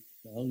receive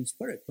the Holy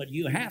Spirit. But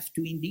you have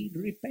to indeed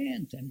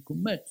repent and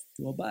commit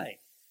to obey.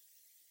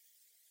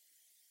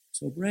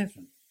 So,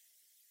 brethren,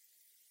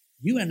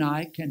 you and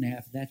I can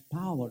have that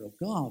power of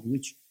God,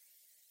 which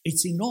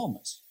it's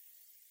enormous.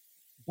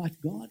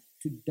 But God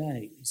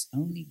today is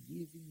only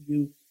giving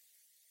you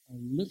a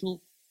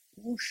little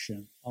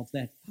portion of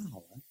that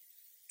power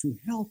to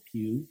help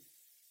you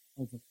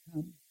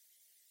overcome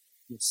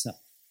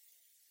yourself,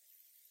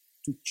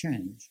 to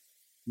change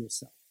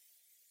yourself.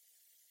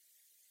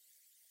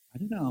 I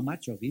don't know how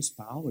much of his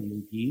power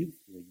he'll give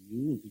when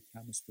you will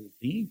become a spirit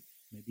being.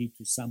 Maybe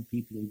to some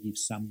people he'll give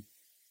some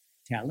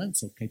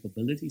talents or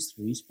capabilities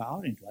through his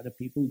power, and to other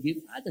people give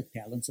other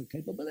talents or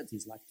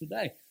capabilities, like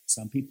today.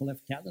 Some people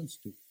have talents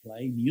to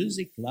play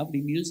music,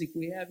 lovely music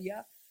we have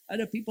here.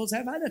 Other people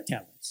have other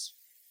talents.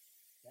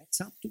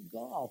 That's up to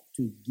God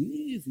to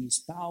give his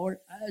power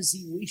as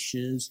he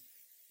wishes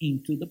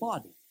into the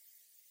body.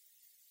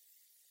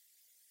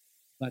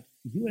 But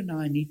you and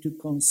I need to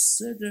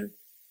consider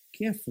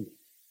carefully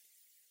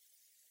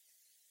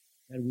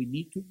that we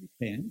need to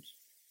repent.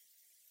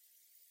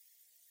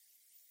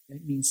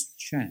 That means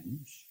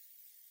change.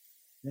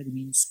 That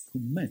means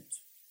commit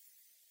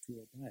to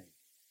obey.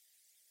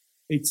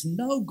 It's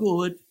no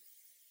good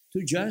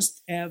to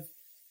just have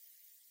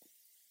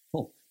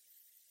talk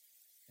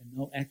and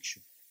no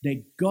action.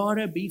 There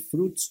gotta be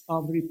fruits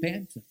of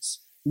repentance.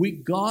 We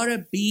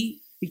gotta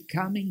be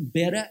becoming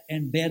better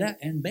and better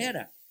and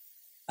better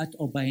at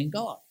obeying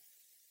God.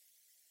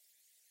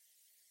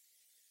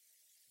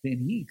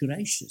 Then he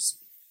graciously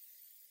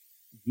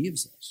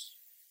gives us,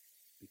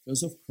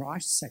 because of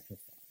Christ's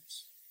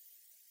sacrifice,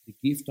 the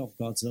gift of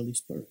God's Holy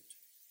Spirit,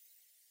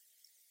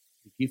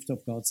 the gift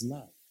of God's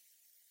love,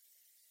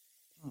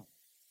 power,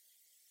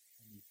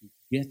 and he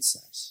gets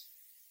us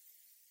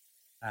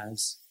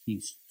as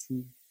his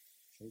true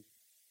children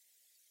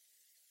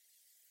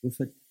with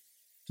a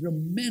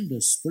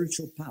tremendous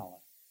spiritual power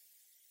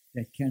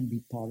that can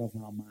be part of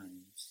our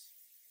minds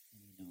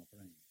and in our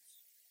brains.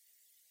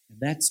 And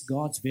that's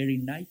God's very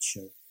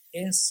nature,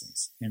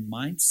 essence, and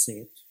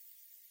mindset,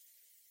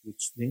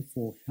 which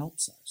therefore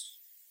helps us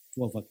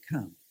to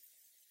overcome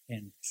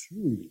and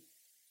truly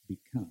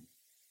become